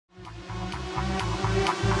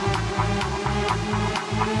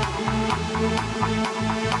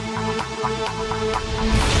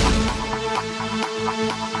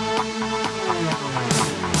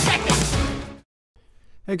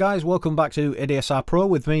Hey guys, welcome back to ADSR Pro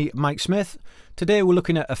with me, Mike Smith. Today we're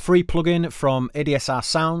looking at a free plugin from ADSR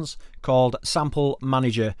Sounds called Sample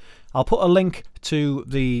Manager. I'll put a link to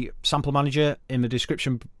the Sample Manager in the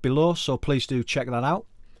description below, so please do check that out.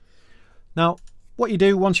 Now, what you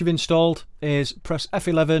do once you've installed is press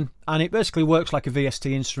F11 and it basically works like a VST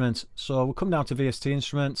instrument. So we'll come down to VST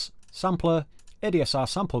Instruments, Sampler, ADSR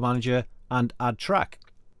Sample Manager and Add Track.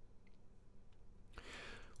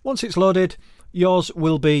 Once it's loaded, yours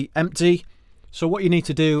will be empty, so what you need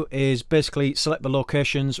to do is basically select the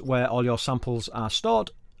locations where all your samples are stored,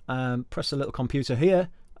 press the little computer here,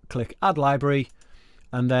 click Add Library,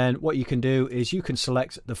 and then what you can do is you can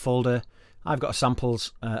select the folder. I've got a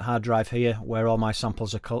samples hard drive here where all my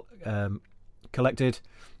samples are collected.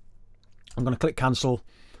 I'm going to click Cancel,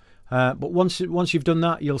 but once you've done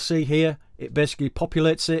that, you'll see here it basically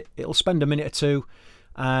populates it. It'll spend a minute or two,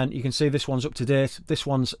 and you can see this one's up to date, this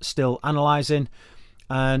one's still analysing,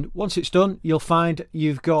 and once it's done you'll find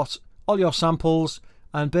you've got all your samples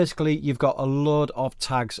and basically you've got a load of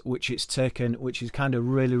tags which it's taken, which is kind of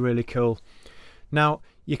really cool. Now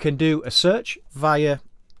you can do a search via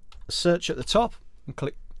search at the top and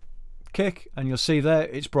click kick, and you'll see there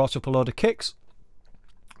it's brought up a load of kicks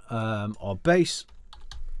or bass,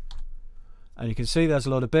 and you can see there's a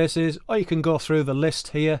load of basses, or you can go through the list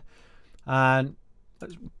here and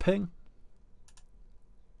let's ping,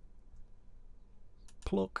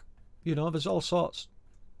 pluck, you know, there's all sorts.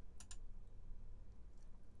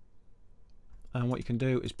 And what you can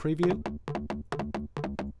do is preview.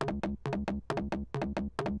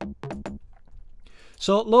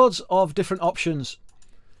 So loads of different options.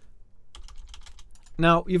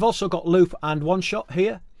 Now you've also got loop and one shot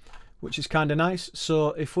here, which is kind of nice.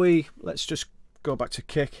 So if let's just go back to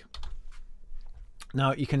kick.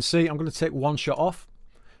 Now you can see I'm going to take one shot off,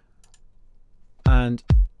 and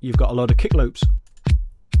you've got a load of kick loops.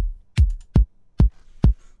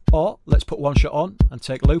 Or let's put one shot on and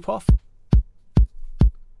take loop off,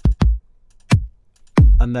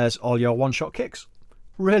 and there's all your one shot kicks.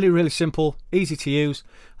 Really simple, easy to use,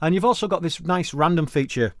 and you've also got this nice random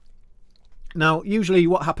feature. Now usually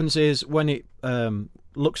what happens is when it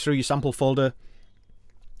looks through your sample folder,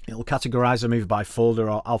 it'll categorize them either by folder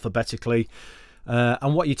or alphabetically,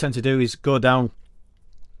 and what you tend to do is go down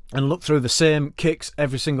and look through the same kicks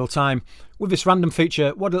every single time. With this random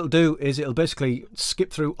feature, what it'll do is it'll basically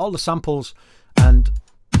skip through all the samples, and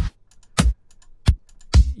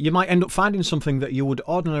you might end up finding something that you would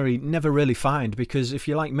ordinarily never really find, because if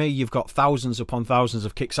you're like me, you've got thousands upon thousands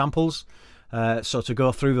of kick samples, so to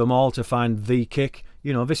go through them all to find the kick,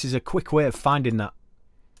 you know, this is a quick way of finding that.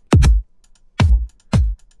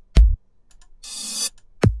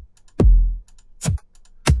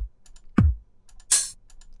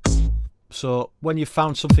 So when you've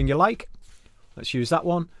found something you like, let's use that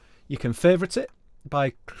one, you can favourite it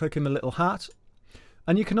by clicking the little heart,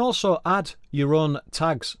 and you can also add your own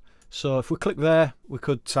tags. So if we click there, we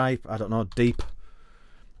could type, I don't know, deep,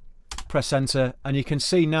 press enter, and you can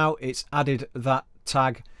see now it's added that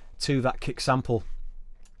tag to that kick sample.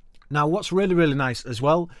 Now what's really nice as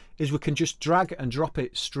well is we can just drag and drop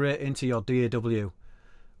it straight into your DAW.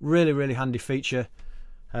 Really handy feature.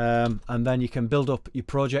 And then you can build up your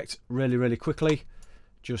project really quickly,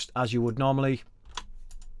 just as you would normally,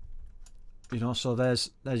 you know. So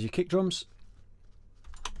there's your kick drums,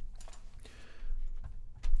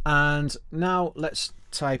 and now let's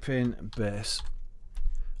type in bass,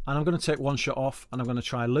 and I'm going to take one shot off and I'm going to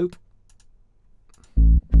try loop,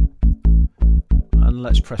 and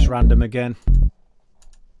let's press random again.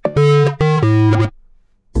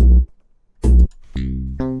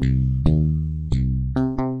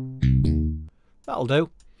 That'll do.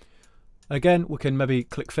 Again, we can maybe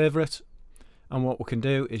click favourite, and what we can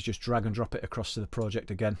do is just drag and drop it across to the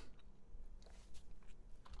project again.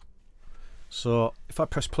 So if I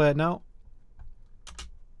press play now,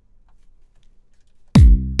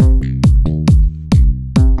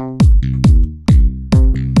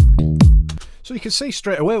 so you can see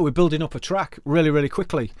straight away we're building up a track really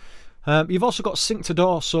quickly. You've also got sync to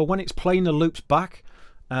DAW, so when it's playing the loops back,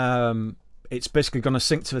 it's basically going to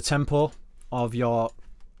sync to the tempo of your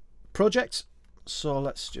project. So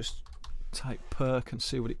let's just type perk and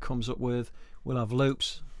see what it comes up with. We'll have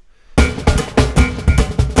loops,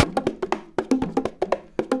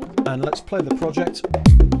 and let's play the project.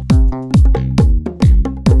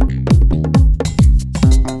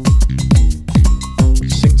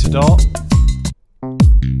 Sync to DAW.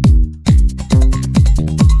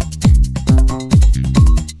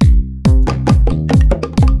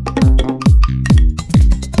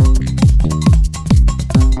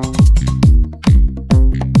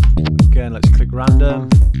 Again, let's click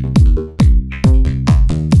random.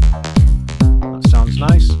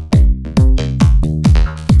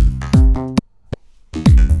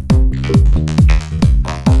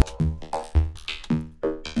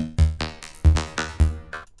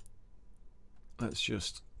 let's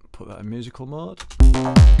just put that in musical mode.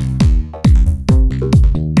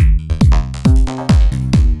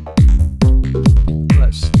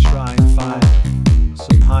 Let's try and find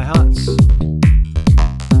some hi-hats.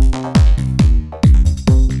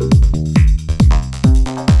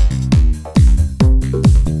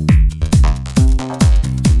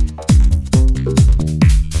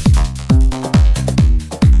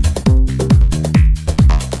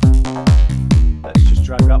 Let's just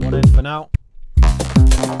drag that one in for now.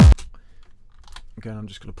 Again, I'm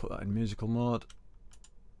just going to put that in musical mode.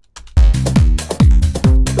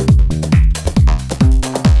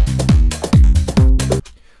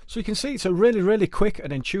 So you can see it's a really quick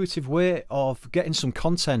and intuitive way of getting some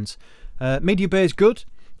content. Media Bay is good.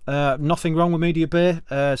 Nothing wrong with Media Bay.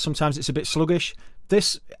 Sometimes it's a bit sluggish.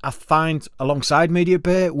 This, I find, alongside Media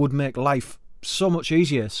Bay, would make life so much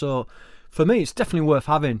easier. So for me, it's definitely worth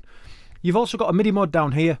having. You've also got a MIDI mode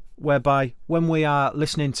down here, whereby when we are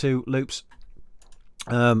listening to loops,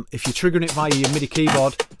 if you're triggering it via your MIDI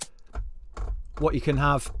keyboard, what you can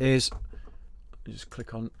have is, just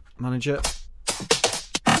click on Manager.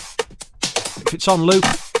 If it's on loop,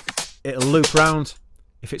 it'll loop round.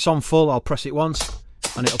 If it's on full, I'll press it once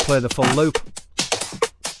and it'll play the full loop.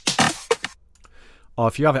 Or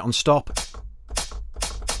if you have it on stop,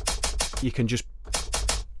 you can just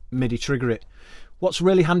MIDI trigger it. What's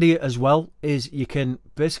really handy as well is you can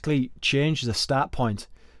basically change the start point.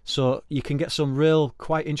 So you can get some real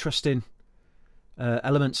quite interesting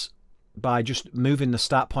elements by just moving the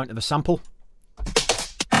start point of a sample.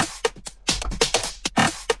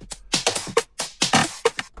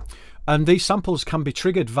 And these samples can be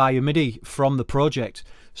triggered via MIDI from the project,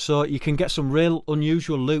 so you can get some real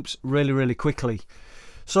unusual loops really quickly.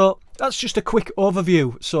 So that's just a quick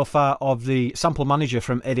overview so far of the sample manager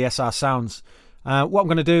from ADSR Sounds. What I'm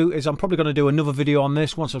going to do is I'm probably going to do another video on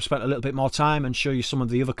this once I've spent a little bit more time and show you some of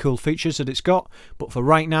the other cool features that it's got. But for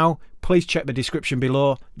right now, please check the description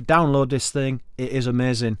below, download this thing, it is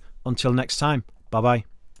amazing. Until next time, bye bye.